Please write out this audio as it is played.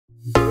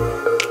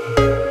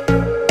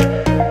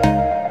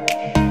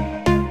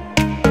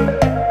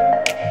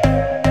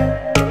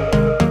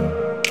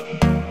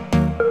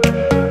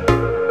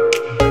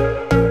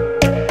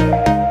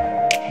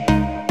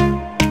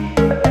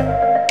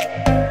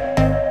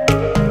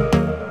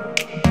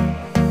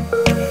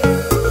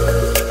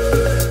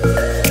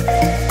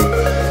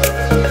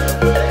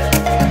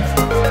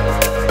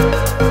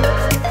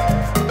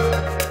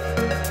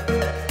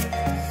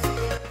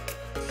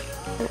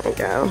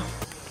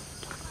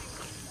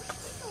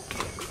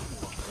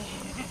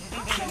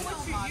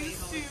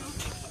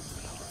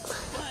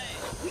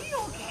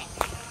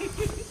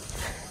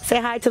Say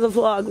hi to the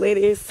vlog,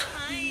 ladies.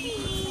 Hi.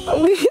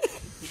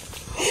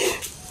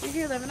 We're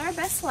here living our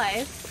best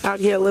life. Out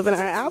here living our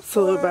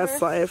absolute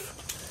best life.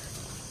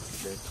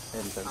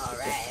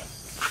 Alright.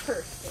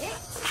 Perfect.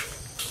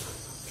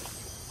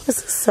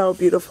 This is so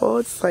beautiful.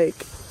 It's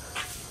like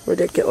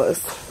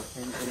ridiculous.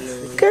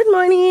 Good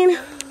morning.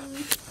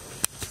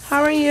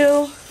 How are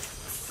you?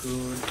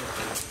 Good.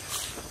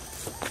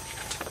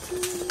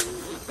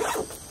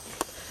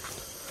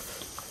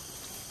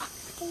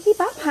 Keep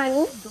up,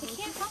 honey. I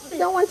can't help it.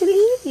 Don't want to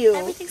leave you.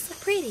 Everything's so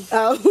pretty.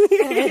 Oh.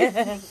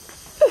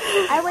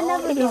 I would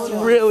never It is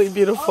really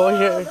beautiful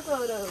here.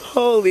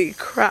 Holy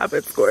crap,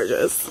 it's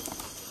gorgeous.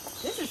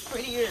 This is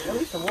prettier. At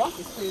least the walk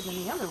is prettier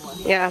than the other one.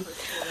 Yeah.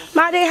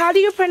 Made, how do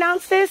you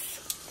pronounce this?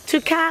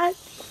 Tukat?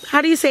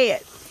 How do you say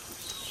it?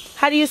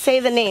 How do you say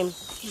the name?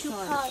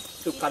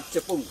 Tukat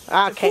Chepung.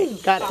 Okay,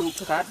 got it.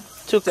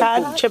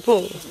 Tukat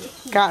Chepung.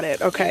 Got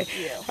it, okay.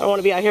 I don't want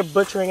to be out here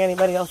butchering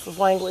anybody else's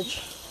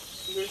language.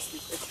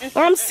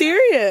 I'm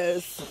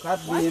serious.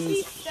 Tukat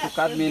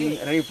means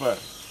river.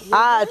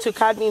 Ah,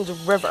 Tukat means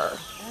river.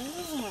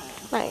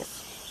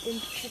 Nice. And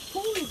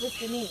Chepung is just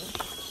the name.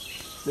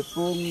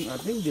 Chepung, I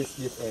think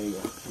this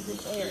area.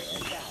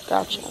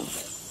 Gotcha.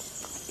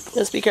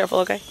 Just be careful,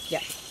 okay?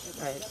 Yeah.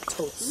 I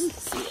totally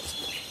see it.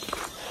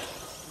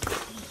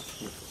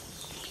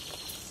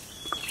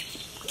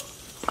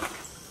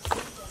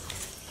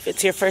 If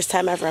it's your first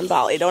time ever in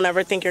Bali, don't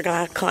ever think you're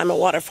going to climb a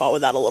waterfall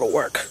without a little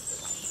work.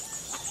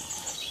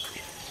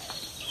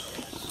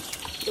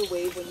 The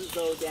wave when you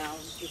go down,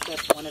 you step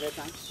one at a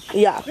time.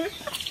 Yeah.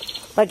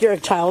 Like you're a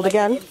child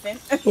again.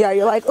 Infant. Yeah,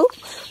 you're like, oop,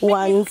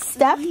 one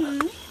step,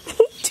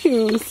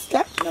 2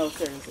 step. No,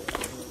 seriously.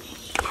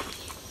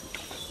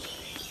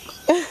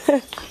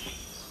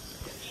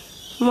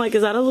 I'm like,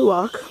 is that a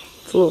luwak?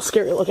 It's a little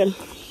scary looking.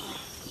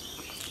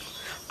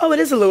 Oh, it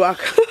is a luwak.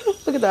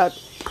 Look at that.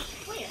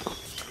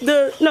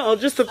 No,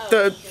 just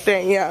the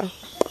thing, yeah.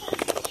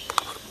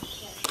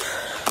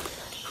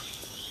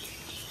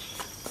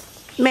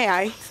 May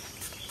I?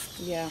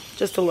 Yeah.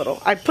 Just a little.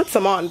 I put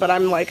some on, but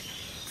I'm like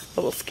a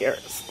little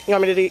scared. You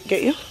want me to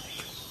get you?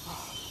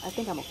 I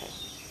think I'm okay.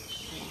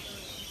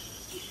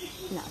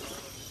 No.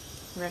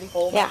 Ready?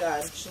 Oh Yeah. my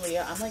god,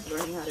 Chylia, I'm like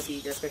learning how to be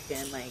your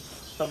freaking like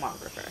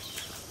filmographer.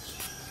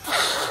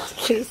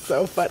 She's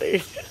so funny.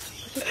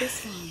 Look at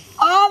this one.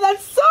 Oh,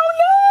 that's so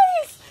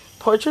nice!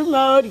 Portrait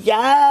mode,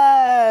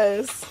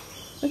 yes!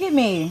 Look at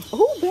me.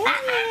 Oh, baby.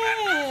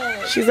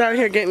 She's out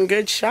here getting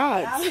good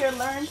shots. Out here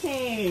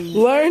learning.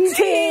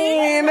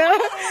 Learning!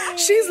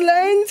 She's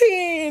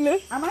learning!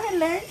 I'm out here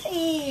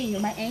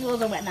learning. My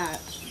angles and whatnot.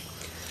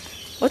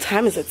 What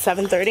time is it?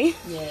 7:30?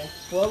 Yeah.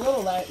 Well, a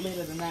little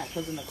later than that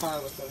because in the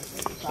car was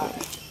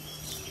 7:55.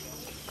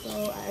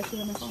 So I actually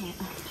have my phone out.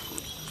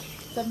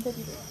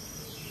 7:53.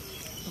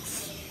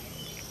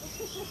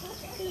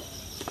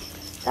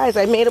 Guys,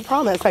 I made a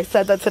promise. I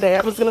said that today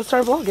I was gonna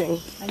start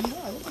vlogging. I know.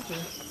 I look at you.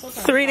 So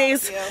 3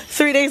 days.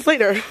 3 days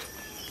later.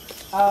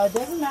 It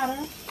doesn't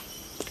matter.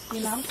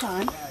 You know, I'm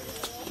fine.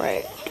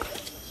 Right.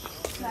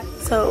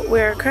 So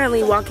we're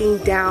currently walking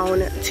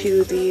down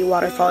to the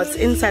waterfall. It's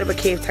inside of a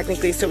cave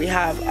technically. So we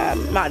have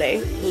Made,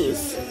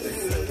 who's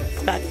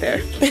back there.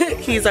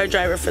 He's our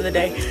driver for the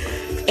day.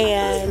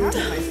 And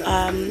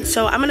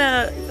so I'm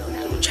gonna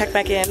check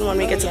back in when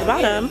we get to the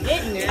bottom,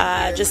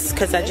 just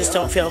because I just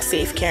don't feel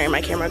safe carrying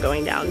my camera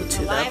going down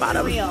to the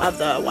bottom of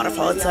the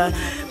waterfall. It's a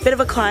bit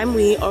of a climb.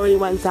 We already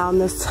went down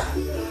this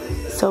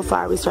so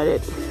far. We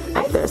started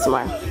up there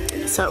somewhere.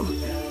 So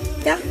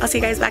yeah, I'll see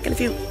you guys back in a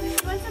few.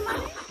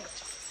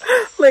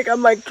 Like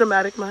I'm like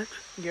dramatic much.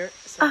 You're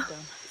so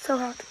dumb. So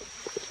hot.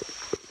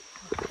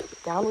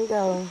 Down we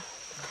go.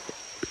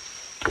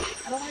 I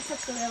don't want to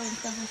touch the railing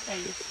because it's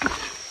face.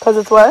 Cause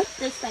it's what?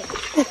 This face.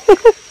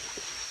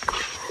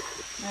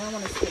 I don't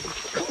want to skip.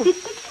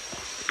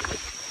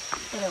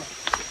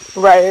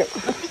 Right.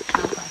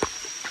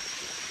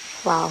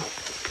 Wow. Oh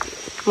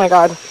my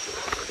god.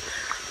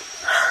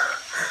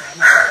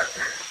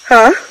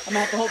 Huh? I'm gonna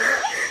have to hold it.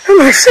 I'm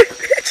gonna shake,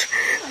 bitch.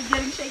 I'm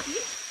getting shaky.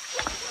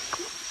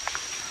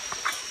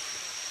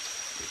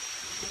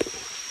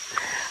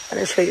 I'm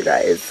gonna show you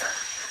guys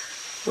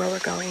where we're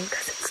going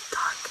because it's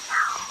dark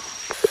now.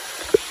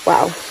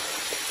 Wow.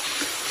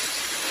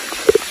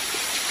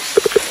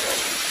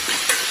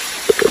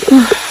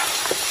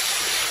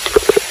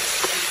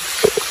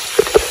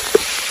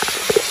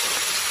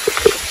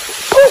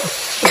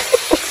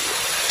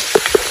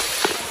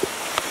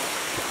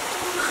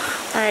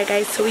 Alright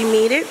guys, so we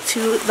made it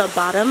to the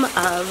bottom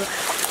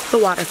of the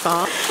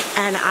waterfall,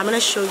 and I'm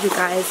gonna show you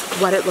guys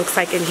what it looks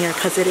like in here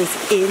because it is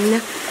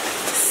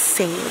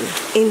insane.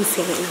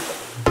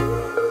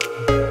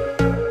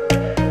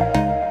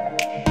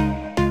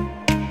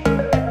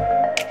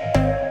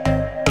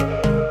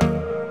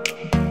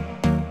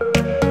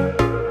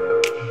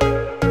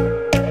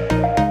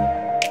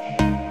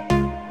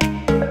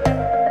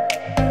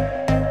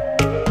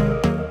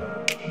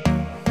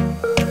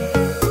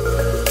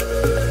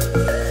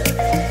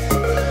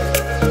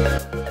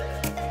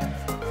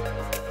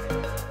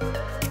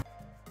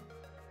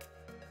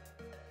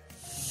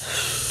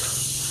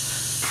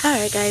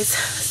 Alright guys,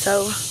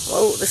 so,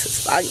 whoa, this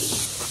is foggy.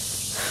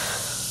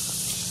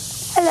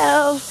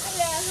 Hello.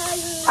 Hello, how are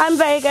you? I'm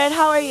very good,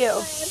 how are you?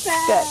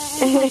 Good.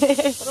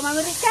 From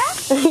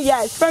America?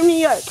 Yes, from New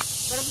York.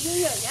 From New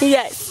York, yeah?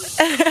 Yes.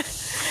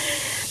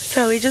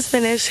 So we just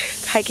finished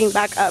hiking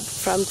back up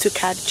from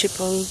Chylia,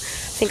 I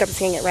think I'm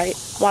saying it right,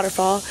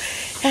 waterfall.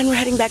 And we're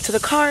heading back to the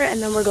car,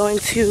 and then we're going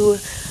to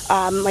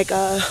like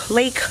a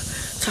lake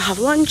to have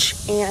lunch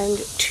and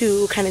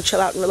to kind of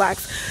chill out and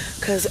relax,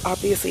 because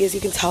obviously, as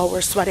you can tell,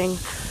 we're sweating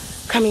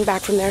coming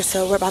back from there.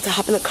 So we're about to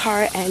hop in the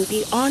car and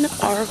be on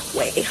our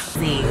way.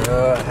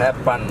 Have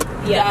fun.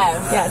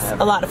 Yes,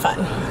 a lot of fun.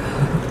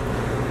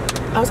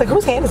 I was like,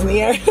 whose hand is in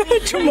the air?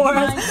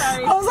 Tomorrow.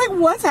 I was like,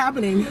 what's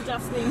happening?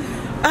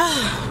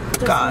 Oh,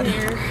 God.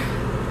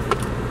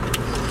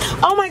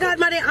 Oh my God,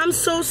 Made, I'm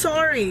so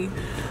sorry.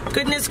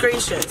 Goodness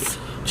gracious.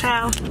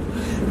 Child.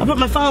 I put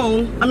my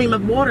phone, my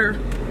water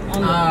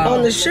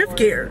on the shift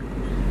gear.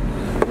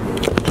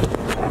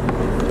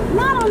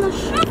 Not on the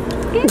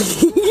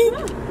shift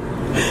gear.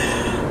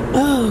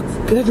 Oh,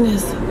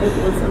 goodness.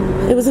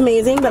 It was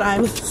amazing, but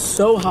I'm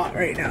so hot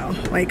right now.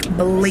 Like,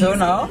 blazing. So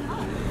now,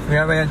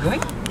 where are we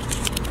going?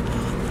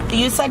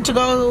 You said to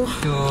go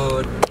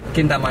to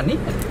Kintamani.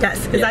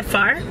 Yes. Is that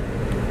far?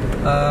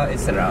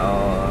 It's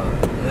around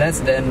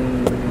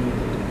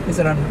it's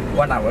around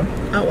 1 hour.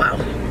 Oh, wow.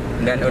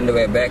 Then on the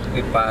way back,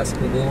 we pass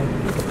Ubud.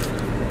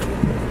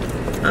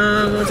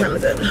 What time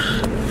is it?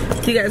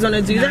 Do you guys want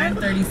to do that?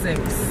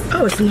 9:36.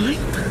 Oh, it's 9?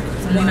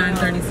 It's only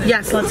 9:36.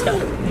 Yes, let's go.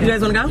 You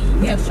guys want to go?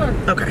 Yeah, sure.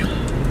 Okay.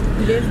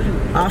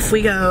 Off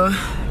we go.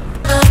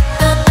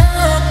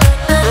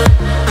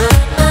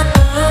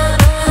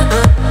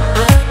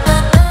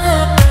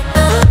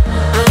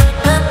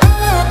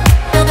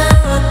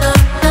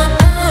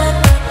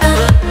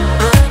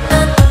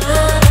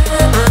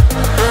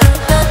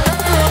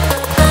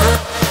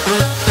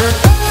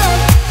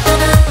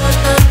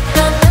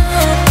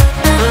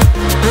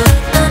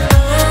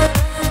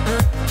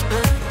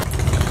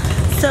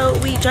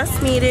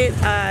 Just made it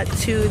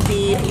to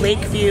the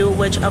lake view,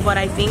 which of what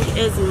I think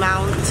is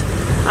Mount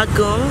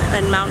Agung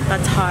and Mount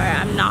Batar.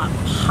 I'm not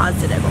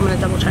positive. I'm gonna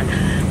double check.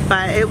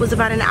 But it was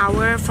about an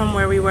hour from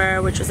where we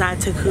were, which was at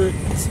Chylia,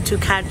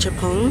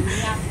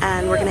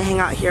 and we're gonna hang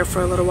out here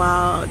for a little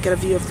while, get a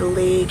view of the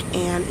lake,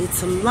 and eat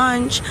some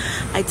lunch.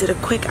 I did a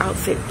quick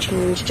outfit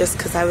change just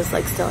because I was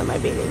like still in my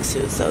bathing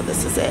suit, so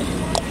this is it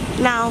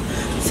now.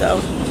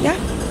 So yeah,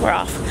 we're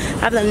off.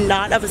 I have the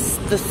knot of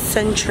the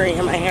century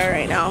in my hair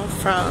right now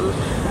from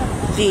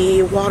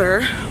the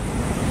water.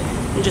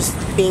 I'm just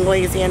being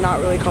lazy and not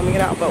really combing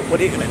it out, but what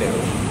are you gonna do?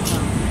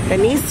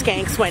 Then these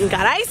skanks went and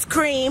got ice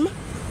cream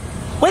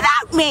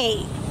without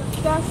me.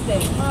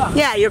 Disgusting.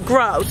 Yeah, you're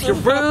gross. You're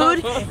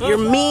rude. You're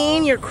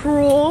mean. You're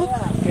cruel.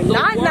 You're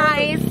not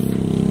nice. I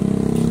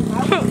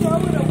would throw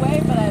it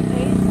away, but I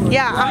paid for it.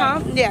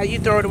 Yeah, yeah, you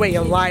throw it away,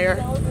 you liar.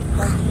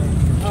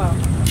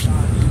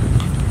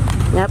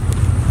 Yep.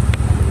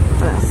 I'm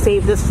gonna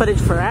save this footage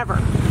forever.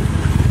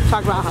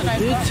 Talk about how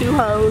you two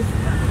hoes.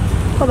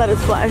 Oh, that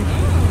is fly.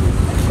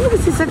 Oh,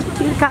 this is such a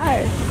cute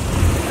car.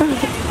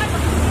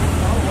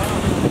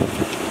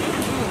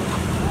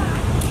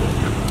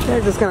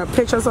 They're just gonna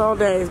pitch us all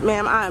day.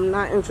 Ma'am, I am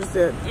not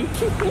interested. I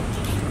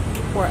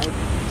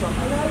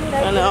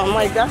know, I'm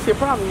like, that's your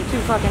problem. You're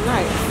too fucking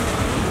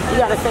nice. You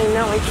gotta say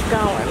no and keep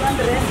going.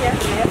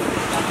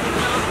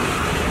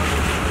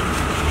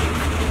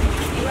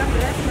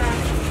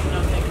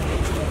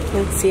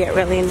 You can see it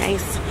really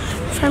nice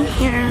from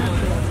here.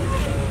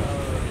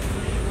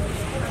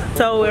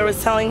 So I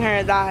was telling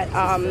her that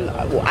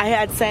I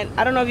had sent,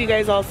 I don't know if you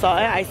guys all saw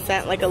it, I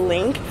sent like a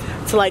link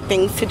to like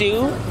things to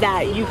do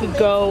that you could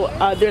go,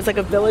 there's like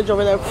a village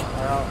over there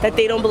that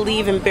they don't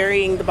believe in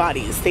burying the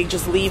bodies. They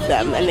just leave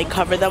them and they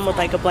cover them with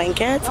like a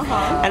blanket,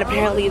 and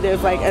apparently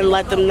there's like, and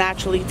let them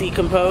naturally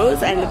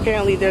decompose, and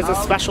apparently there's a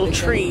special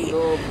tree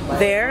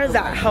there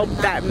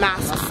that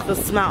masks the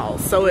smell,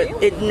 so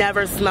it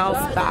never smells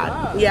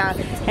bad. Yeah,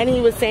 and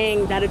he was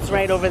saying that it's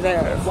right over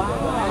there.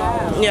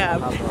 Yeah,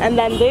 and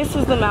then this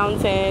is the mountain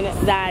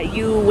that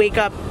you wake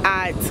up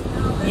at,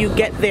 you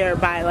get there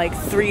by like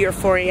 3 or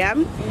 4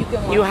 a.m.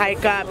 You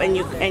hike up and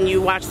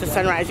you watch the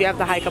sunrise. You have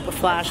to hike up with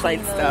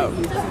flashlights though.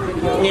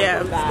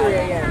 Yeah.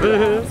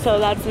 So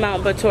that's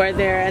Mount Batur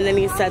there, and then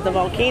he said the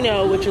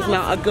volcano, which is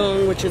Mount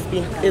Agung, which is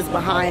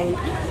behind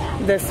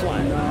this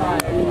one.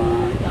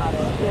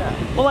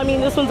 Yeah. Well, I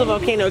mean, this one's a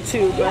volcano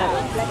too, but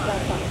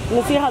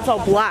You see how it's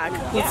all black?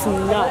 It's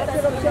nuts.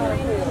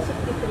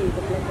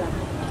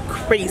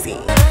 Crazy.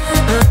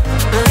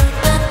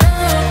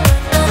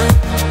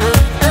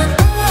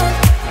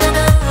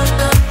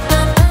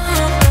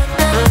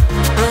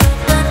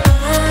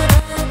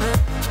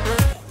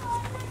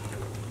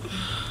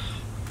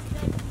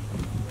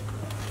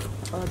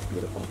 Oh, that's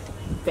beautiful.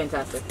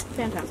 Fantastic.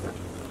 Fantastic.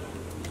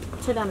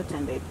 10 out of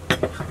 10, babe.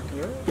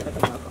 You're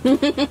welcome.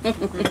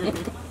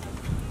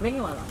 Make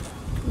me one.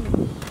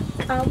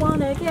 I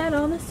wanna get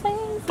on the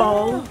same side.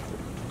 Oh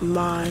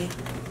my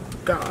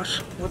gosh.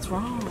 What's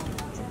wrong?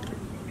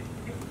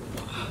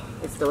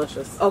 It's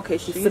delicious. Okay,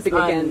 she's sipping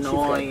again.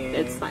 Annoying.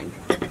 It's fine.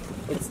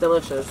 It's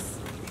delicious.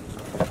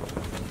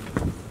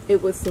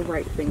 It was the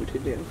right thing to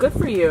do. Good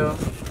for you.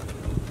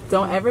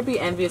 Don't ever be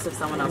envious of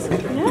someone else's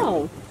drink.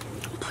 No.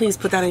 Please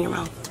put that in your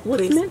mouth.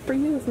 What's meant for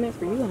you is meant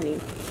for you, honey.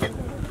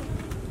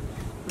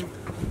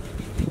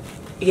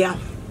 Yeah.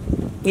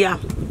 Yeah.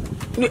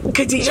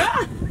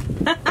 Khadijah.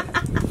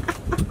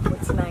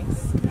 It's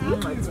nice.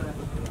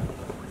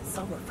 It's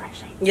so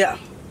refreshing. Yeah.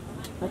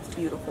 That's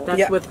beautiful.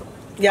 That's with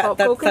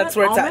that's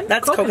where it's almond? at.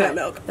 That's coconut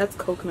milk. That's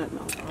coconut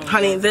milk. Oh,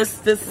 honey,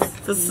 this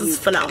is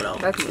phenomenal.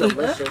 That's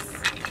delicious.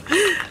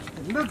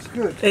 It looks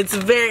good. It's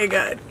very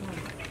good.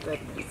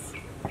 Goodness.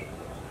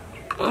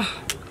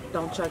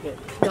 Don't chug it.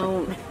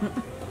 Don't.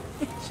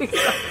 She's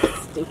so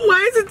stupid.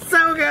 Why is it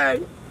so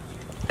good?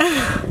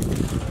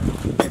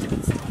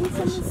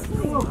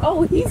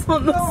 Oh, he's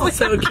on the Oh,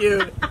 so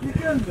cute.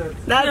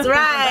 That's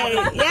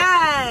right.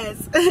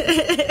 Yes.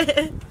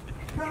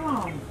 Come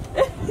on.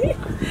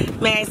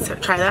 May I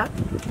try that?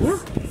 Yeah.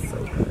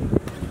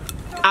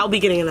 I'll be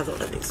getting another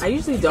one of these. I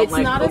usually don't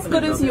like. It's not as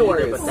good as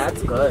yours, but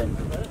that's good.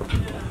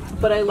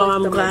 But I like. Oh,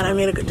 I'm glad I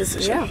made a good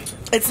decision. Yeah.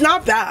 It's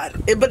not bad,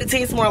 but it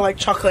tastes more like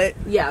chocolate.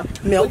 Yeah.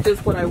 Milk. Which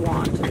is what I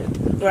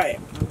wanted. Right.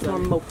 More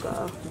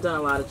mocha. I've done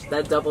a lot of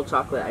that. Double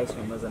chocolate ice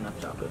cream was enough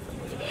chocolate for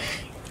me today.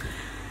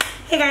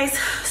 Hey guys,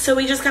 so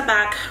we just got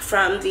back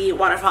from the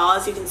waterfall.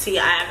 As you can see,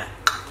 I've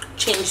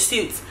changed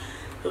suits.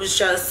 It was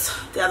just,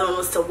 the other one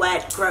was so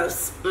wet,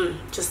 gross,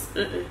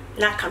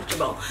 not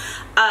comfortable.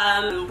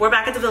 We're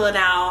back at the villa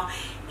now,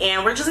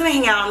 and we're just gonna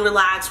hang out and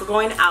relax. We're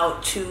going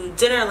out to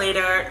dinner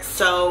later,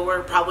 so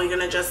we're probably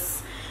gonna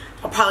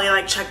I'll probably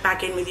like check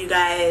back in with you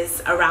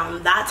guys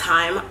around that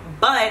time.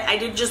 But I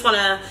did just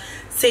wanna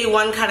say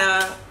one kind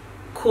of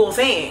cool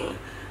thing.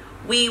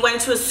 We went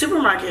to a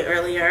supermarket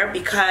earlier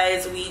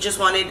because we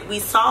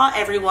saw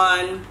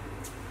everyone,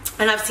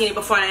 and I've seen it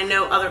before, and I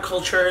know other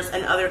cultures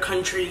and other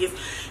countries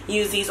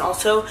use these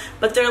also,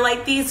 but they're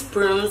like these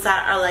brooms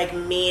that are like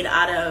made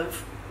out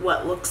of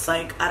what looks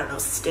like, I don't know,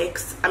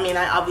 sticks. I mean,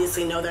 I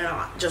obviously know they're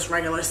not just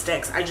regular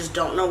sticks. I just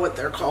don't know what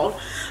they're called.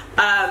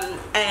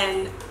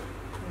 And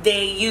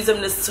they use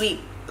them to sweep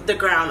the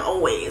ground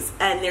always,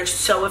 and they're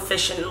so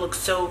efficient and look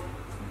so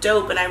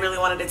dope, and I really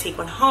wanted to take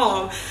one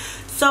home.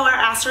 So I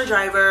asked our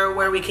driver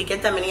where we could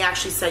get them, and he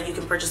actually said you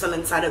can purchase them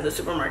inside of the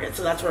supermarket.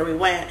 So that's where we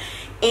went,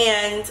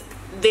 and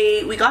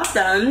we got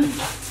them.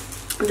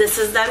 This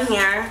is them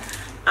here.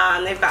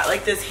 They've got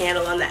like this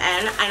handle on the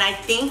end, and I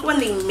think when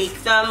they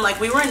make them, like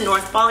we were in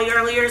North Bali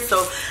earlier,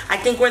 so I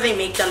think where they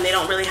make them, they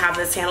don't really have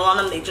this handle on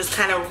them. They just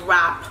kind of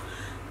wrap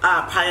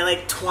probably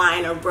like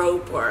twine or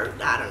rope, or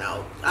I don't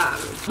know.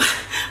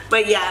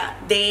 But yeah,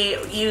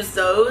 they use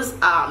those.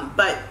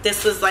 But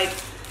this was like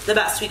the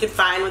best we could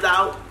find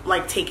without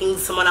like taking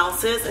someone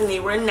else's, and they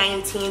were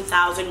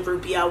 19,000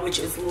 rupiah, which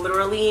is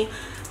literally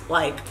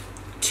like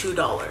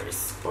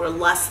 $2 or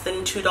less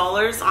than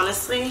 $2,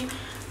 honestly.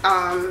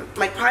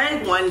 Like probably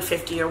like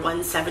 150 or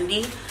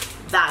 170.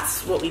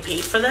 That's what we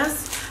paid for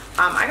this.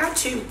 I got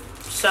two,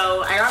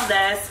 so I got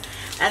this,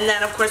 and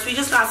then of course we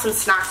just got some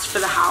snacks for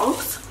the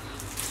house,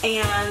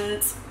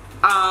 and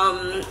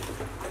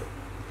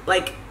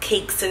like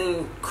cakes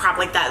and crap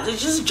like that.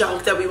 It's just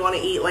junk that we want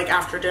to eat like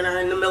after dinner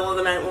in the middle of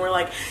the night when we're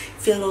like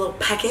feeling a little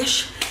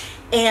peckish.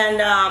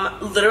 And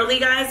literally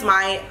guys,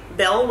 my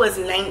bill was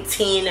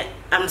 99,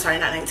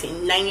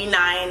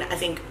 I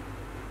think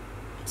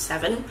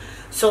 7.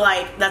 So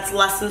like that's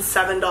less than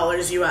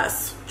 $7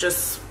 US,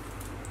 just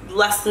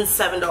less than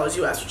 $7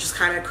 US, which is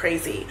kind of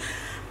crazy.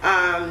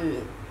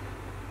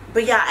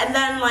 But yeah, and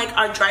then like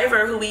our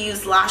driver who we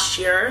used last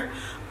year,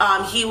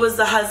 he was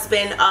the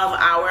husband of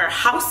our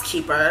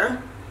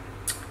housekeeper,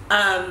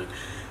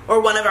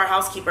 or one of our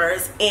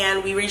housekeepers,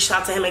 and we reached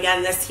out to him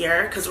again this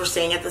year because we're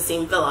staying at the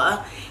same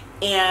villa,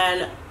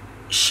 and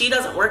she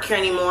doesn't work here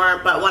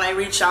anymore. But when I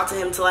reached out to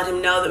him to let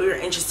him know that we were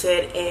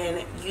interested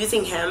in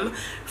using him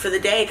for the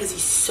day because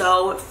he's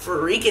so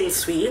freaking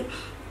sweet,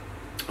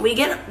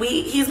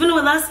 he's been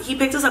with us. He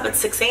picked us up at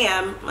 6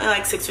 a.m.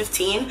 like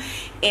 6:15,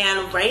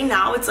 and right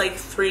now it's like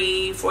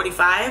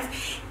 3:45,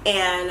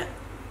 and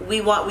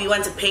we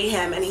went to pay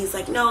him, and he's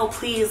like, no,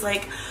 please,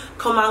 like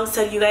Komang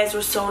said you guys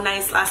were so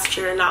nice last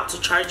year not to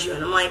charge you.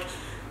 And I'm like,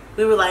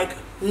 we were like,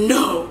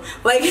 no,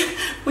 like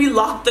we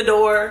locked the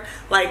door,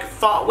 like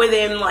fought with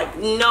him, like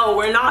no,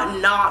 we're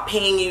not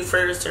paying you for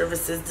your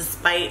services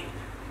despite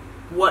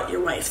what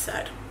your wife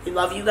said. we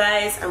love you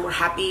guys, and we're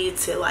happy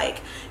to, like,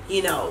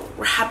 you know,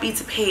 we're happy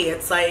to pay.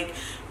 It's like,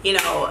 you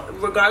know,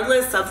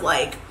 regardless of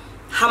like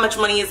how much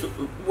money is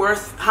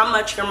worth, how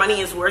much your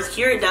money is worth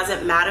here, it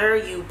doesn't matter.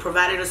 You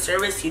provided a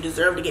service, you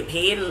deserve to get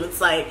paid. And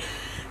it's like,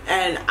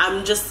 and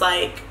I'm just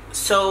like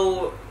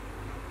so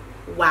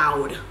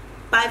wowed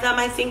by them,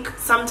 I think,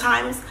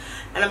 sometimes.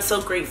 And I'm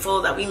so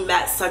grateful that we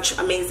met such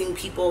amazing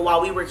people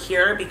while we were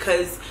here,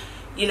 because,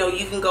 you know,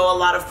 you can go a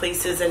lot of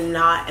places and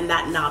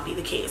that not be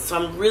the case. So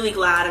I'm really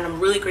glad and I'm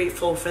really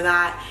grateful for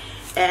that.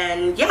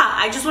 And yeah,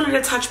 I just wanted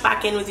to touch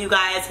back in with you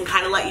guys and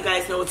kind of let you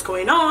guys know what's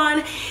going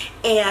on.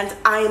 And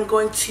I am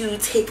going to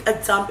take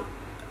a dump.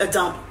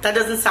 That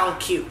doesn't sound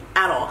cute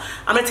at all.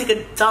 I'm gonna take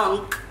a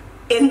dunk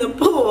in the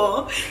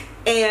pool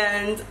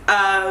and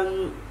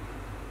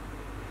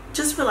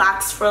just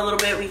relax for a little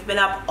bit. We've been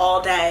up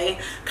all day,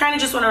 kind of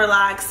just want to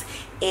relax.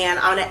 And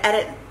I'm gonna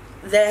edit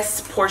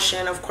this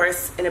portion, of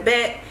course, in a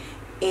bit,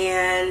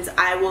 and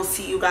I will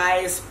see you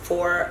guys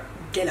for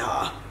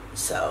dinner.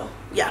 So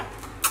yeah.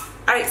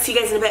 All right, see you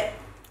guys in a bit.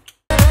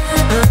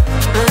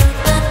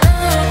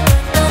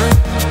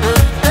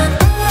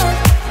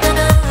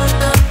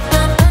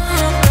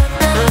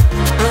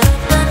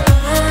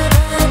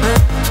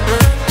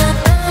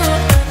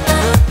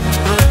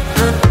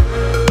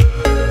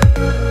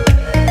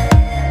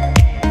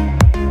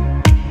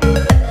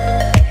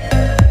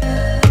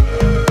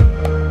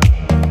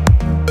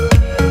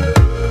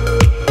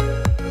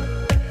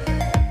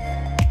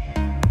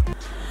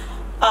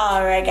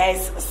 Alright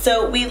guys,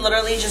 so we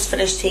literally just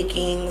finished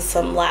taking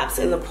some laps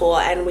in the pool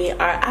and we are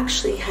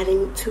actually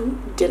heading to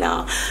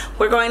dinner.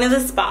 We're going to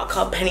this spot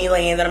called Penny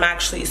Lane that I'm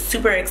actually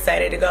super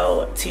excited to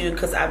go to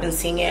because I've been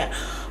seeing it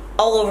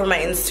all over my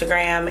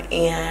Instagram,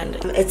 and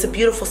it's a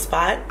beautiful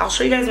spot. I'll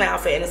show you guys my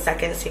outfit in a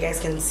second so you guys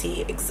can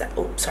see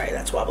oh sorry,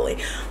 that's wobbly.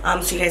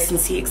 So you guys can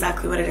see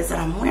exactly what it is that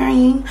I'm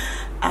wearing,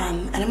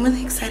 and I'm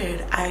really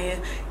excited.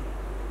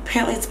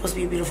 Apparently it's supposed to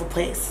be a beautiful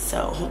place,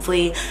 so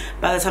hopefully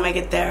by the time I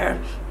get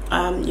there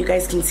you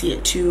guys can see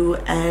it too,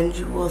 and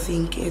you will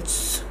think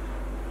it's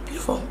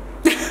beautiful.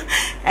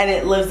 And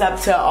it lives up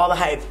to all the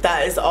hype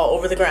that is all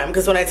over the gram,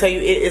 because when I tell you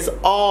it is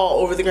all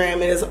over the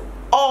gram, it is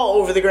all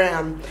over the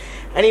gram.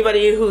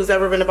 Anybody who's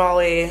ever been to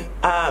Bali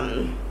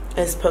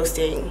is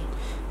posting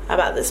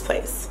about this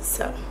place.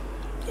 So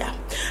yeah.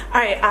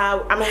 Alright,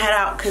 I'm gonna head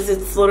out because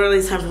it's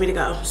literally time for me to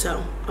go,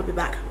 so I'll be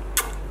back.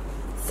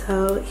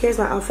 So here's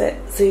my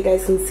outfit so you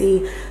guys can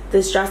see.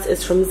 This dress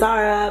is from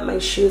Zara. My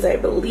shoes, I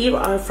believe,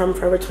 are from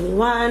Forever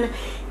 21,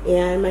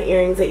 and my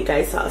earrings that you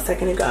guys saw a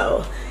second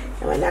ago,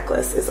 and my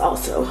necklace is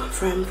also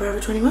from Forever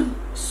 21.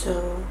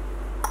 So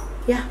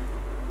yeah.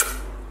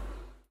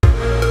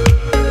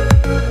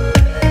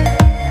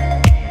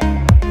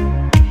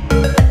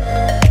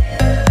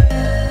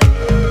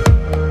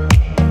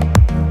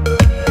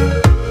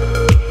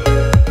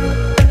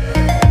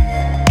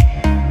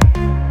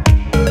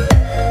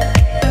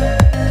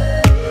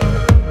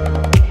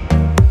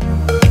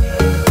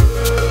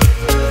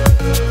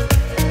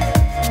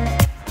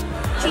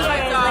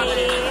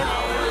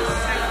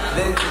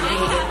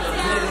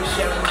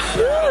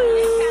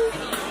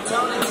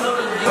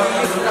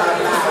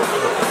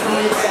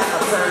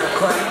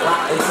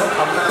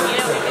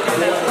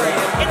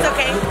 It's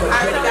okay.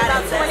 I already got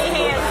about 20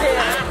 hands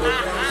in.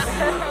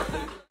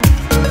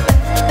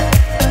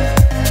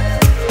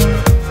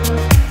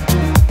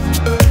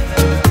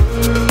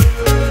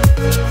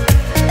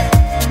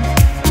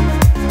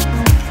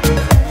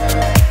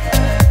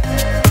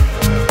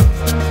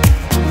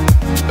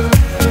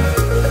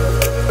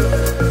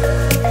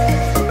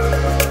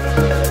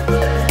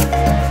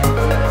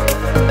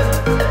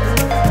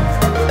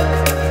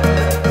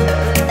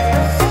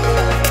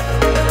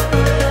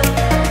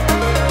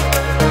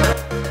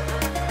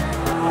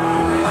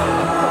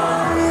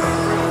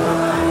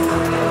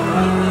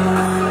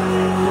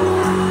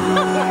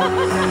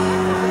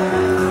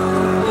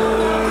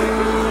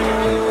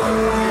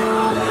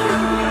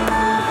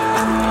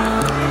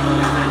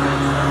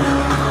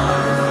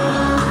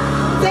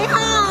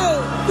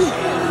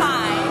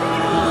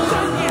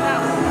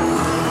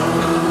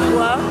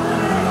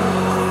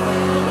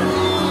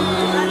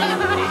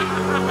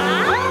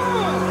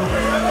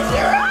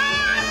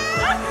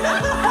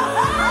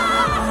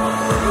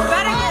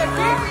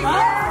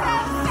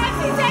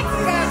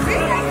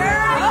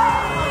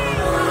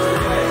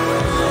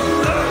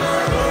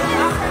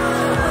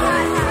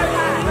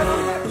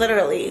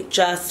 Literally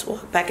just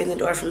walked back in the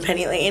door from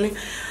Penny Lane.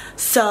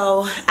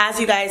 So as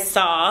you guys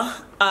saw,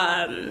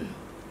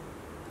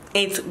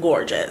 it's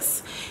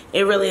gorgeous.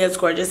 It really is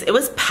gorgeous. It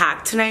was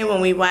packed tonight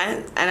when we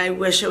went, and I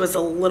wish it was a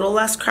little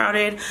less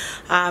crowded,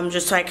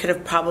 just so I could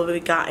have probably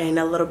gotten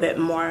a little bit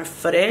more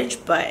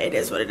footage, but it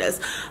is what it is.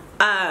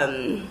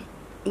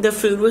 The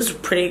food was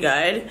pretty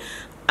good.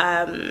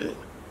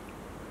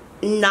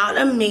 Not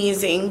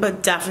amazing,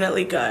 but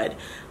definitely good.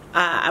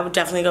 I would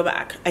definitely go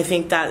back. I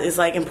think that is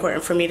like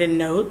important for me to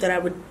note, that I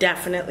would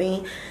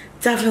definitely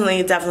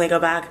go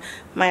back.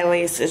 My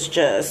lace is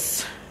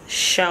just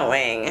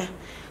showing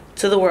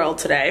to the world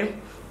today.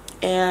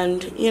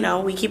 And, you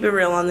know, we keep it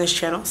real on this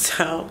channel,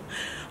 so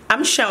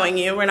I'm showing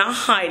you. We're not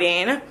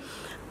hiding.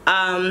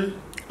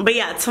 But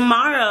yeah,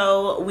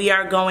 tomorrow we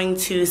are going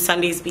to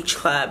Sunday's Beach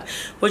Club,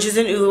 which is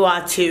in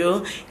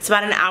Uluwatu. It's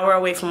about an hour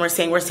away from where we're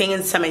staying. We're staying in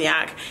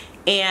Seminyak.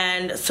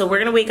 And so we're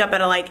going to wake up at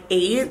like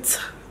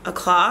 8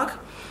 o'clock.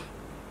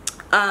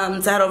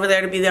 To head over there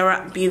to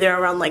be there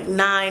around like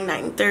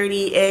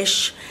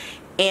 9:30-ish.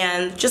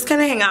 And just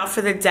kind of hang out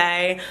for the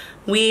day.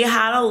 We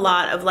had a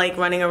lot of like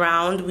running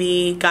around.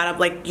 We got up,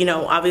 like, you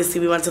know, obviously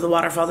we went to the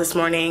waterfall this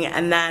morning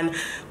and then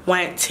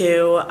went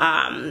to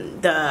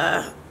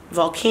the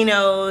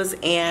volcanoes,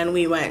 and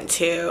we went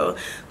to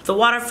the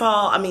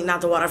waterfall, I mean not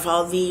the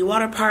waterfall, the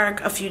water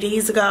park a few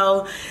days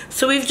ago.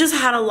 So we've just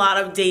had a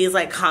lot of days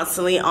like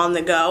constantly on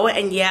the go.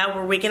 And yeah,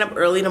 we're waking up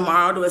early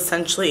tomorrow to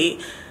essentially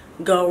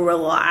go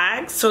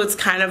relax, so it's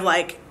kind of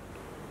like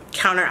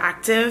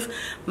counteractive,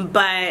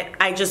 but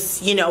I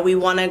just, you know, we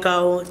want to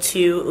go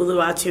to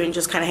Uluwatu and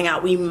just kind of hang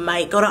out. We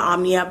might go to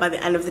Omnia by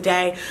the end of the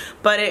day,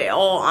 but it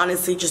all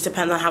honestly just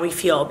depends on how we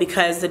feel,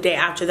 because the day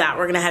after that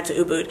we're gonna head to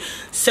Ubud.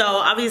 So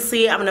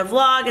obviously I'm gonna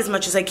vlog as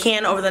much as I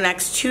can over the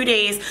next 2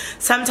 days.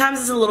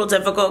 Sometimes it's a little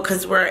difficult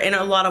because we're in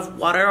a lot of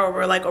water, or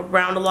we're like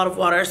around a lot of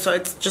water, so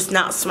it's just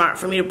not smart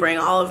for me to bring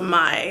all of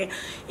my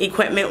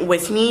equipment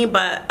with me.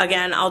 But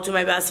again, I'll do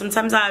my best.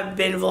 Sometimes I've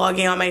been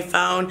vlogging on my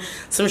phone,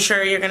 so I'm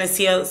sure you're gonna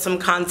see some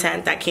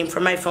content that came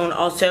from my phone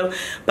also,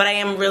 but I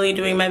am really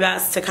doing my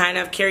best to kind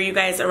of carry you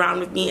guys around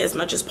with me as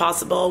much as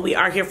possible. We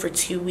are here for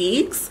 2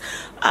 weeks,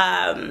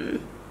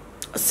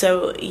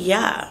 so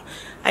yeah,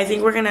 I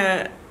think we're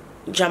gonna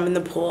jump in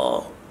the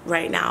pool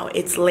right now.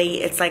 It's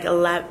late. It's like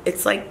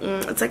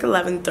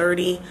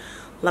 11:30,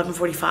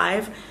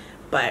 11:45,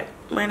 but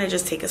we're gonna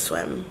just take a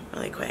swim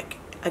really quick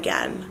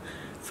again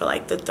for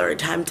like the 3rd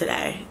time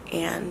today,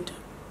 and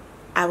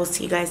I will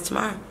see you guys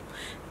tomorrow.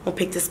 We'll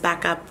pick this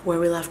back up where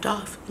we left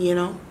off, you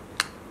know?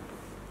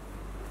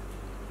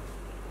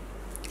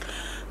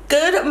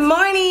 Good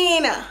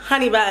morning,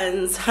 honey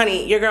buns.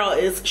 Honey, your girl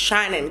is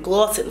shining,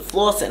 glossing,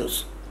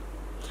 flossing.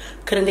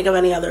 Couldn't think of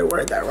any other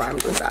word that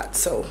rhymed with that,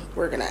 so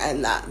we're gonna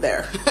end that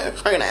there.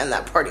 We're gonna end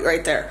that party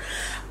right there.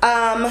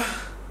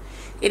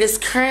 It is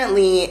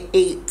currently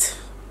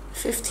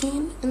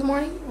 8:15 in the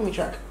morning. Let me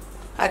check.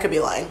 I could be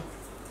lying.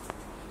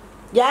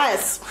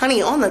 Yes,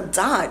 honey, on the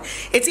dot.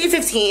 It's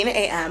 8:15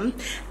 a.m.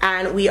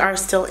 and we are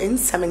still in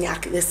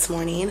Seminyak this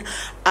morning.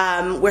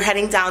 We're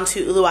heading down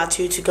to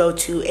Uluwatu to go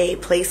to a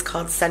place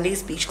called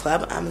Sunday's Beach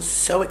Club. I'm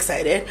so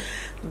excited.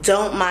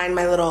 Don't mind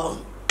my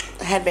little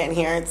headband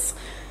here. It's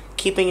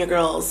keeping your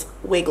girl's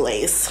wig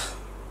lace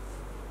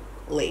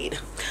laid.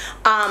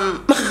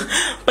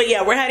 But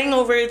yeah, we're heading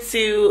over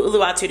to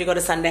Uluwatu to go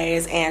to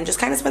Sundays and just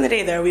kind of spend the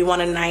day there. We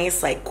want a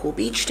nice, like, cool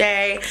beach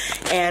day,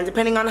 and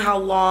depending on how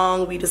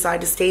long we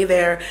decide to stay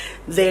there,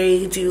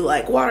 they do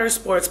like water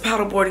sports,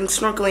 paddleboarding,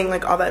 snorkeling,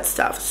 like all that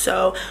stuff.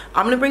 So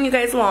I'm gonna bring you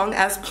guys along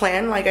as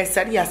planned, like I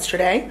said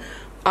yesterday.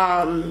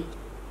 And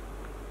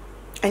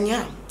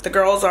yeah, the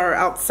girls are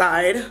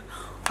outside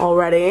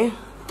already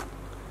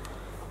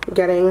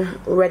getting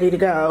ready to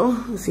go,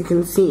 as you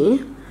can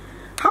see.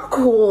 How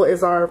cool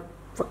is our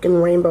fucking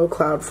rainbow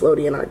cloud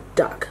floaty and our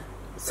duck?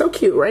 So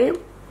cute, right?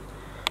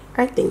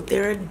 I think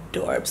they're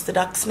adorbs. The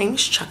duck's name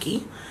is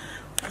Chucky.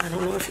 I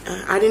don't know if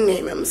I didn't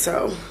name him,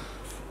 so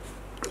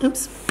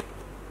oops.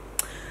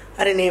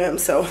 I didn't name him,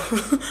 so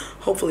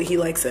hopefully he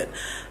likes it.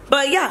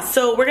 But yeah,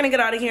 so we're gonna get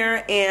out of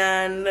here,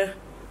 and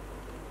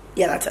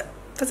yeah, that's it.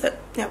 That's it.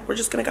 Yeah, we're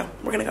just gonna go.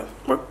 We're gonna go.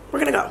 We're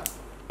gonna go.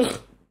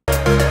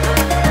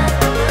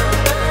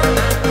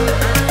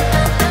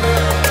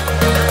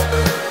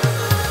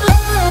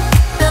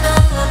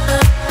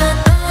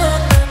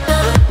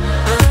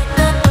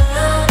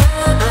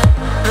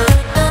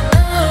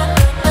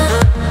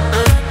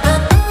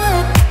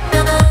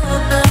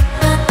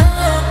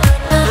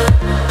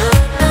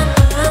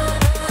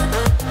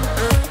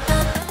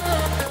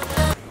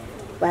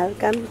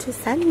 Welcome to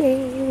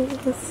Sundays.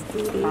 It's so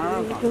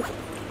nice.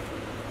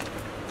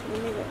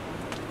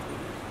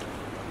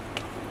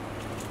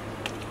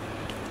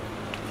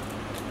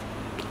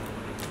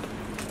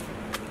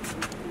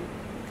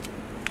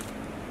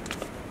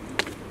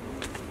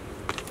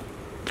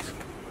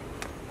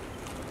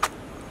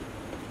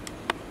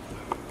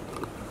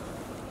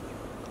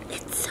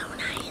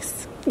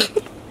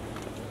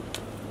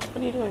 What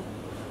are you doing?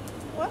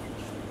 What?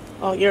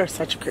 Oh, you're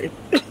such a creep.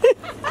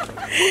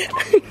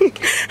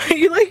 Are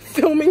you like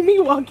filming me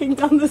walking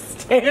down the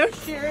stairs?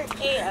 Sure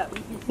am.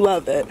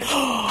 Love it.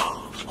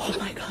 Oh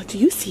my god, do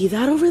you see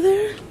that over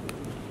there?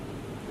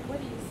 What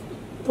do you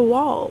see? The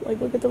wall. Like,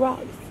 look at the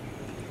rocks.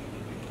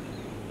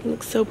 It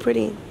looks so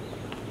pretty.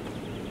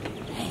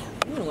 Damn,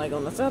 you're like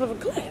on the side of a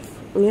cliff.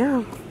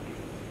 Yeah.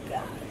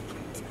 God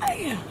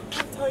damn. I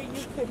told you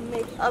you couldn't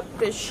make up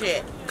this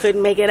shit.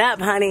 Couldn't make it up,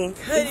 honey.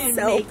 Couldn't It's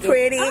so make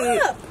pretty.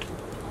 It up.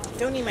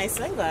 Don't need my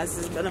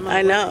sunglasses, but I'm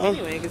I know.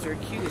 anyway because they're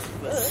cute as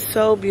fuck.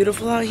 So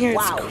beautiful out here.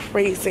 Wow. It's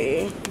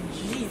crazy.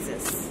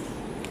 Jesus.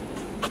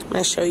 I'm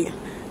gonna show you.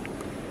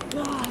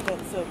 God,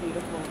 that's so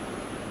beautiful.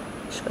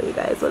 Show you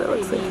guys what it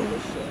looks like.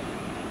 This shit.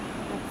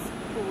 That's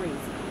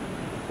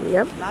crazy.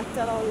 Yep. Knocked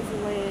out all this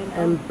land.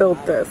 And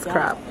built this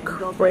crap.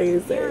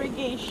 Crazy.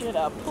 Irrigation,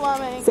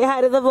 plumbing. Say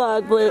hi to the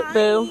vlog,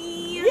 Boo.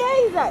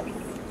 Yay!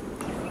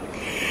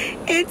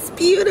 It's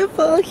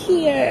beautiful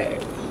here.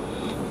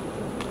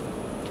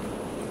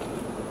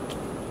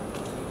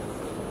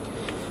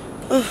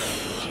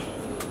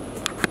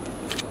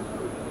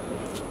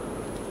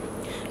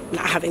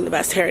 Not having the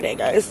best hair day,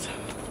 guys.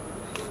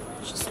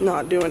 Just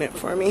not doing it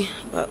for me.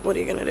 But what are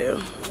you gonna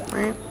do,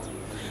 right?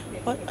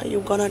 What are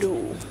you gonna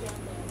do?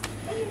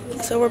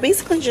 So we're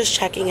basically just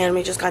checking in.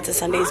 We just got to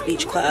Sunday's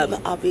Beach Club.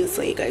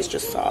 Obviously, you guys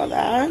just saw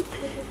that.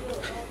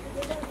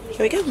 Here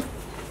we go.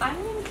 I'm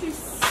going to do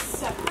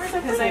separate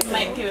because I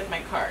might do with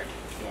my card.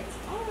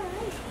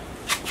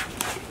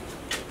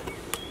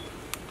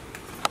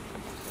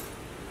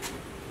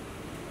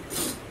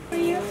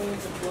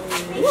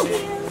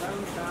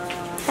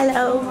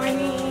 Hello. Good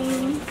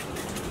morning.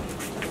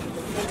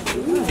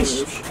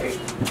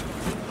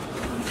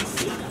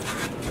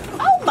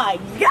 Oh my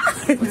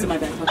god! What's in my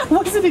bag? I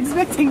wasn't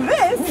expecting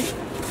this.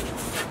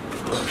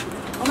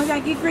 Oh my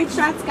god, get great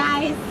shots,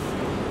 guys.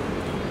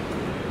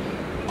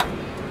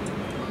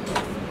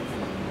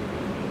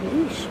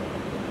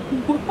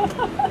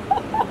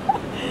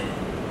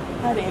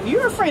 Honey, if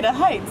you're afraid of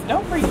heights,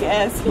 don't bring your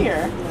ass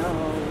here.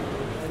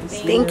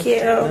 Thank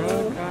you.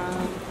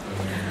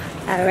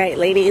 All right,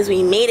 ladies,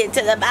 we made it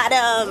to the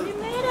bottom. We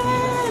made it.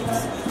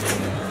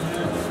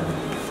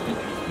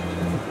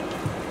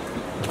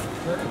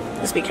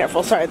 Just be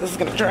careful. Sorry, this is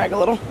gonna drag a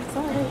little. It's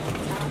alright.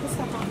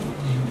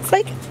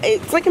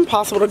 It's like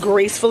impossible to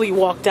gracefully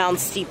walk down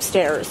steep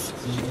stairs.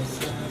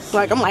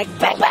 Like I'm like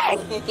bang bang.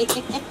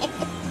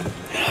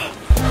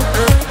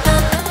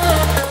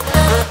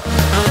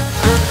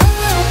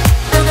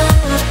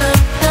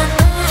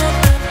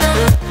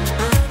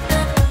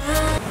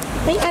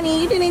 Hey,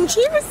 Annie, you didn't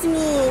cheers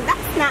me.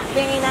 That's not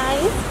very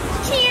nice.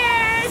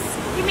 Cheers!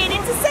 We made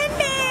it to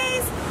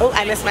Sundays! Oh,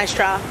 I missed my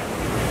straw.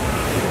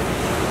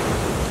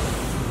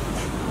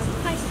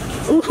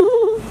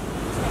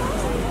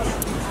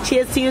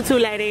 Cheers to you too,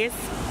 ladies.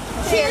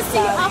 Cheers to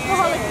you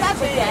alcoholic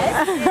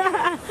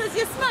beverages! Because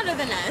you're smarter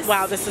than us.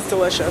 Wow, this is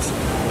delicious.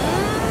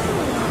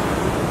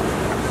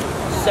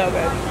 So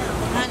good.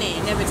 Honey,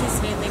 never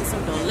tasted anything so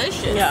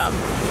delicious. Yeah.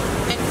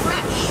 And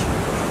fresh.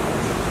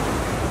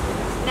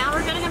 Now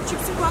we're gonna have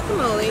chips and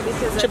guacamole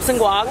because Chips and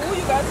guac. Oh,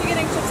 you guys are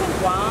getting chips and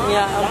guac.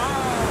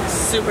 Yeah.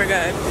 Super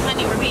good.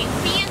 Honey, we're being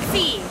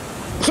fancy.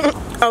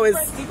 Oh,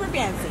 Super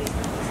fancy.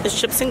 is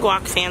chips and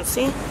guac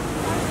fancy?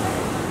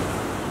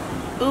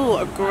 Ooh,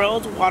 a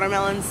grilled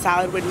watermelon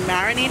salad with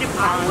marinated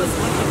prawns,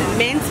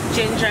 mint,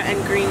 ginger,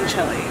 and green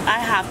chili. I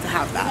have to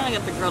have I'm that. gonna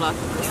get the grilled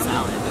octopus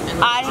salad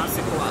and I- the chips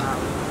and guac.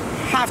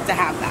 Have to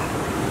have that.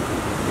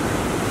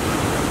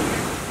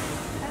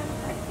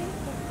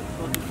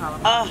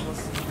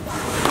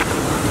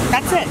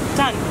 That's it.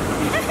 Done.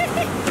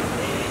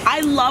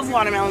 I love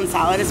watermelon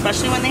salad,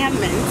 especially when they have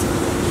mint.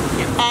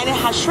 And it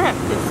has shrimp.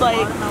 It's like,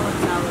 Watermelon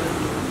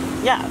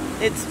salad. yeah,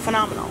 it's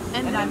phenomenal.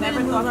 And I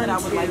never thought that I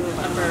would like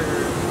a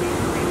burger.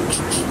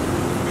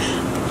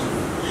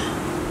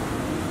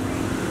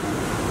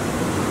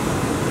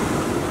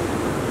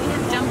 We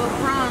have jumbo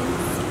prawns.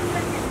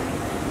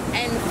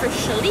 And for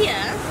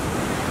Chylia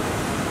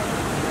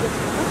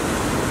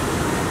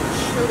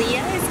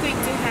is going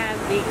to have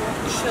the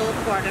chilled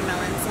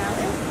watermelon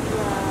salad.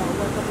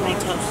 My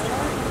toast.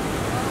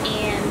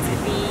 And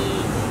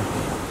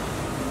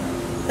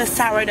The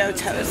sourdough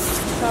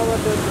toast.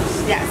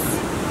 Yes.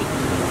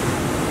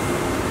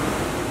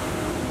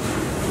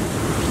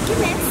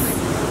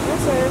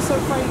 So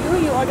for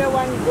you order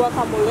one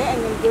guacamole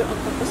and then grilled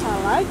octopus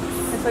salad.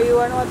 And for you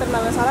one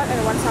watermelon salad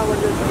and one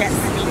sourdough toast. Yes.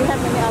 Do you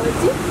have any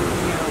allergy?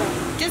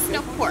 just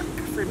no pork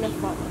for me.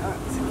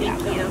 Yeah.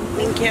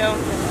 Thank you.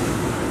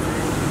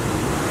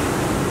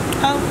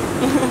 Oh.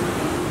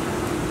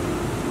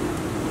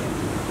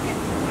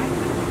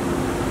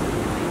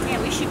 Yeah,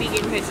 we should be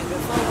getting pictures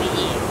before we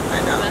eat. I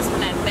know. That's when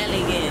that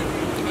belly get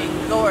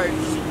engorged.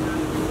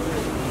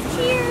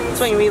 Cheers. That's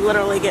when we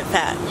literally get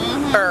fat.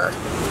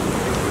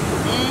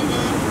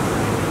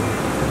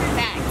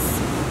 Facts.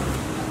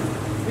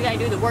 We gotta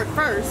do the work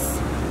first,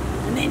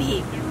 and then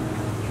eat.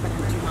 But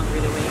I'm too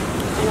hungry to wait.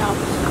 You know.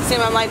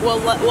 Same. I'm like, well,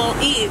 we'll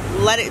eat.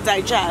 Let it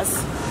digest.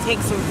 Take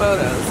some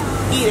photos.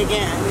 Eat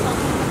again.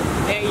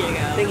 There you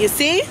go. Think you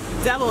see?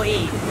 Double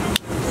eat.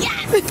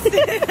 Yes.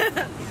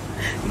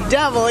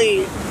 Double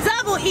eat.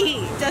 Double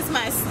eat. That's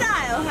my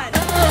style, honey.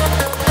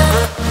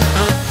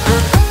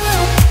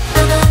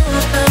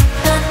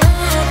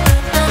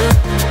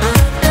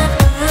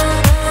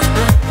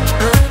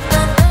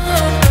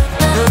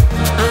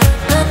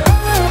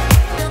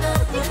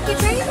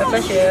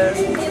 Pleasure.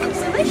 It looks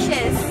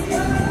delicious.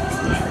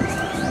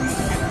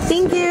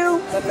 Thank you.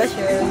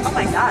 Pleasure. Oh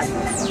my god.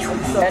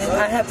 And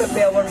I have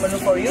prepared one menu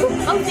for you.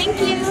 Oh, thank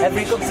you.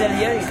 Every cocktail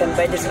here you can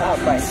buy this at half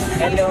price.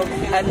 And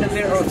the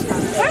beer also.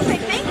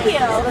 Perfect. Thank you.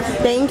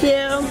 Thank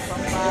you.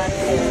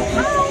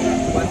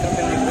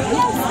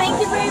 Yes, thank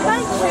you very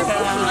much. I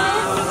appreciate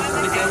it.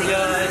 Please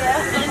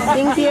enjoy.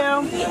 Thank you.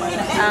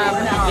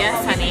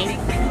 Yes, honey.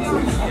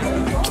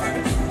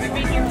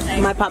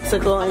 My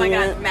popsicle. Oh my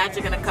god,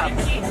 magic in a cup.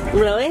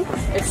 Really?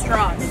 It's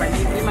strong, but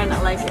you might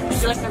not like it. Do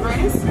you like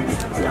macaronis?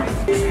 No.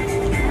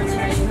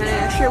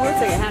 Sure will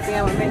take a happy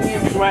hour menu.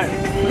 Right.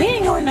 We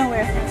ain't going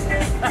nowhere.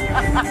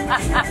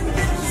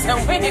 So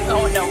we ain't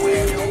going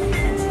nowhere.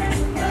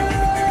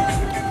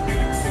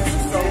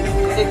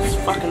 It's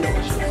fucking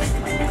delicious.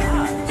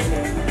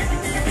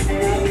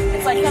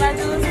 It's like, can I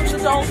do this with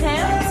just old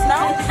hands?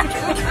 No?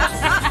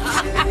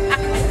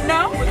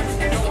 No?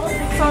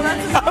 So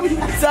that's I'm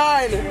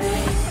done.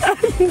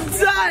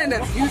 I'm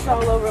done. Juice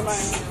all over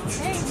mine.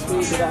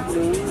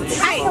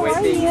 Hi, how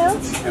are you?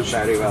 I'm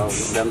very well.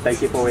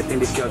 Thank you for waiting.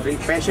 This your drink,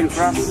 passion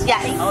cross.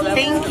 Yes.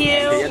 Thank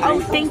you.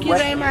 Oh, thank you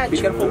very much. Be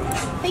careful.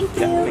 Thank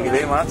you. Thank you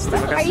very much.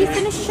 Are you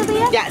finished,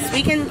 Chylia? Yes,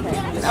 we can.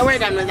 Oh, we're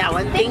done with that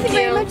one. Thank you.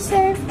 Very much,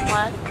 sir.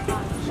 What?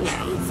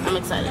 Nice. I'm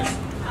excited.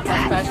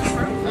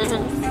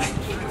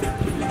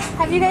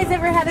 Have you guys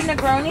ever had a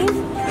Negroni?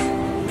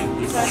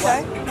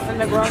 Okay. A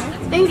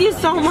Negroni. Thank you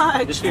so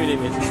much. Just give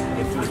me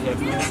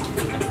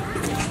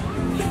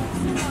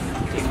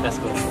Let's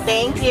go.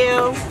 Thank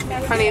you.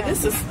 Honey,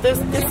 this is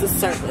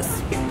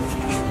service.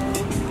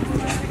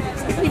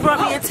 He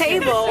brought me a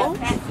table.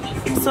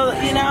 So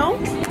that, you know?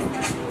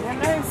 Yeah,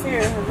 nice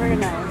here. Very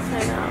nice.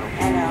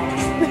 I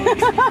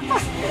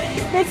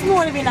know. Makes me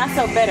want to be not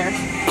so bitter.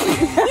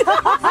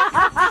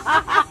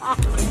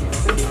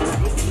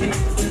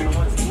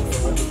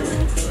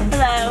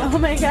 Hello. Oh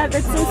my god,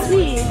 that's so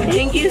sweet.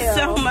 Thank you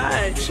so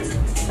much.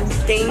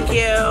 Thank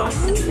you.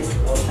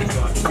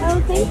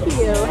 Oh, thank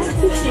you. I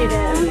appreciate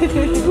it.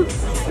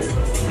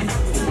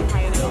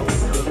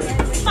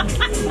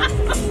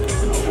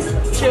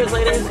 Cheers,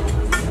 ladies.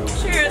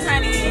 cheers,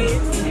 honey.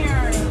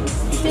 Cheers.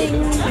 Ding.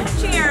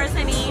 Cheers,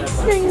 honey.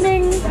 Ding,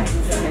 ding.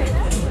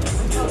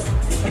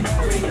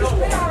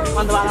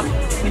 On the bottom.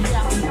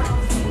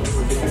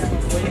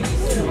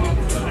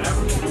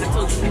 I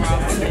told you we're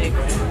off big.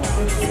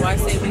 So I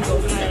say we go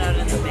hide out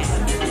in the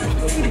van.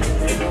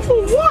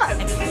 What?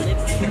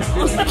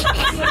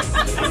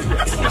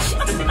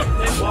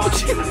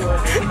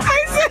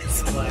 I said,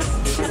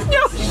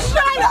 yo,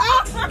 shut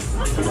up.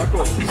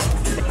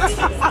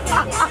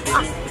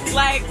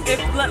 Like,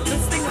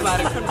 let's think about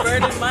it.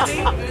 Converted money.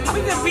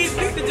 We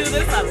could do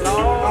this a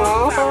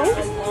long time.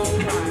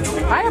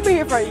 I could be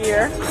here for a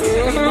year.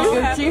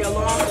 Gucci. A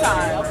long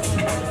time.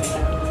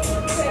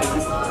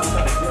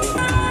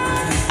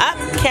 Up,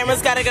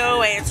 camera's gotta go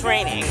away. It's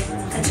raining.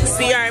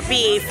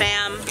 BRB,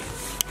 fam.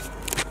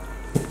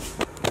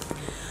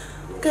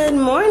 Good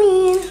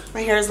morning.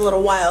 My hair is a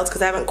little wild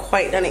because I haven't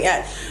quite done it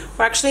yet.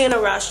 We're actually in a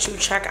rush to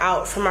check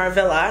out from our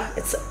villa.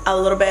 It's a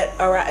little bit,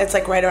 it's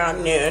like right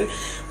around noon.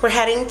 We're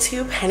heading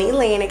to Penny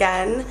Lane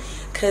again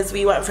because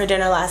we went for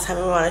dinner last time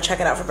and we want to check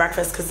it out for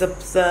breakfast because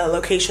the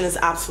location is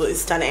absolutely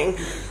stunning.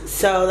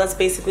 So that's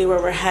basically where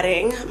we're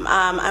heading.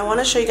 I want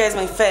to show you guys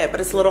my fit, but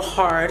it's a little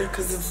hard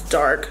because it's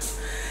dark.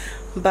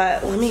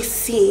 But let me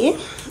see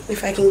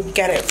if I can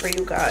get it for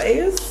you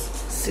guys.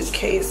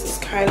 Suitcase is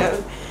kind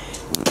of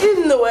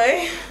in the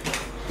way,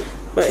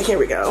 but here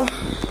we go.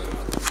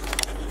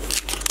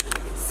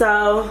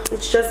 So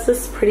it's just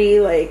this pretty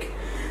like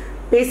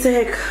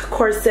basic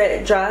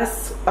corset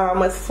dress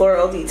with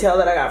floral detail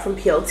that I got from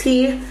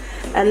PLT,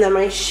 and then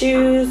my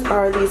shoes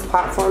are these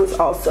platforms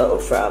also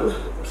from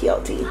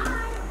PLT.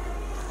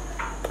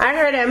 I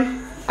heard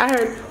him. I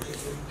heard.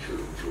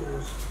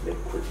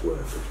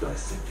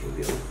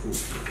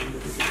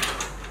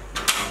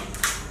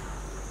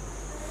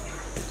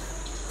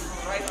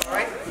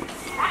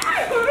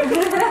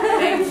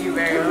 Thank you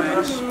very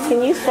much. Can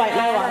you swipe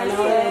my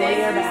watermelon into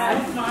your bag?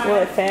 Will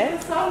it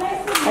fit?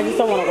 I just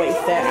don't want to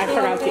waste it. I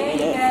forgot to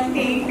eat it.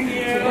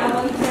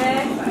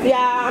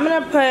 Yeah, I'm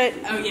gonna put.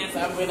 Oh yes,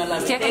 I'm gonna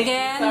love it. Check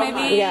again,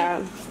 maybe.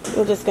 Yeah,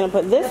 we're just gonna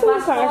put this in the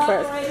car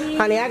first.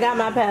 Honey, I got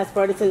my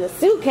passport. It's in the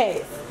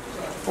suitcase.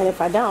 And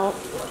if I don't,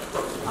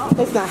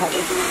 it's not heavy.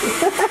 He's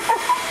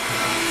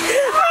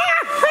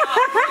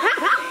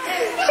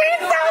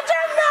so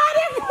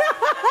dramatic.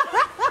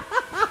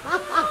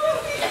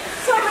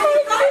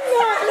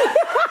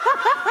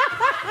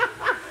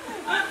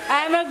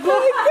 I'm a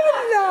good.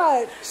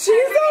 not. She's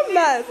a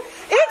mess.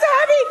 It's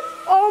heavy.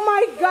 Oh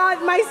my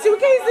god, my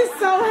suitcase is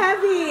so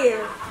heavy.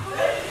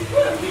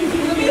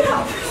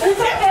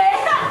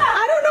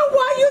 I don't know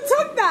why you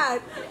took that.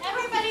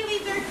 Everybody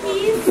leave their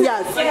keys.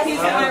 Yes.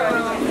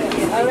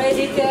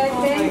 Already good.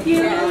 Thank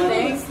you.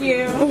 Thank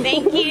you.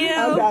 Thank you.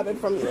 I'll grab it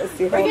from you.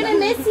 We're gonna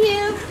miss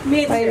you.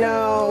 I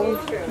know.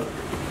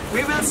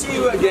 We will see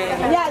you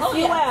again. Yes,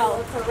 you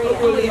will.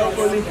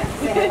 Hopefully.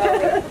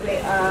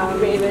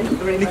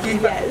 Nikki.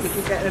 Yes.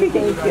 Thank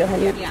you,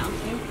 honey. Yeah.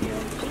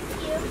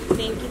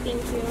 Thank you.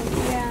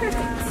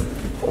 Yeah.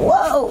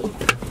 Whoa.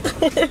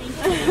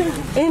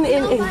 in.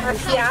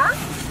 Yeah?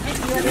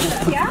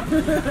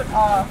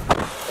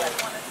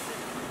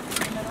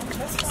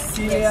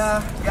 Chylia,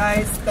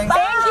 guys. Thank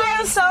Thank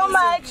you so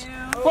much.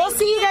 We'll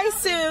see you guys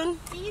soon.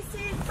 See you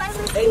soon. Bye,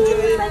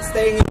 Enjoy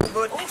staying in the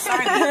boat.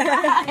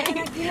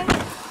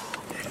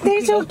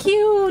 They're so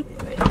cute.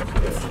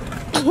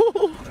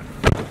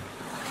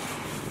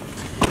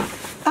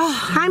 Oh,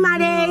 hi,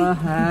 Made.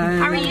 Hi.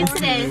 How are you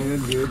today?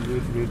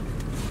 Good.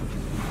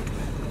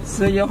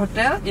 So your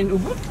hotel in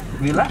Ubud?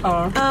 Villa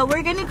or?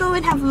 We're gonna go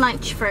and have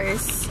lunch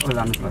first.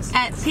 Lunch first.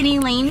 At Penny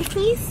Lane,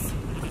 please.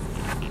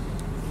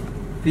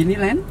 Penny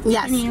Lane?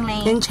 Yes, Penny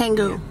Lane. in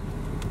Canggu.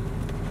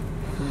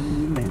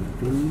 Penny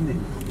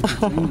Lane.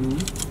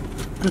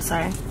 I'm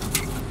sorry.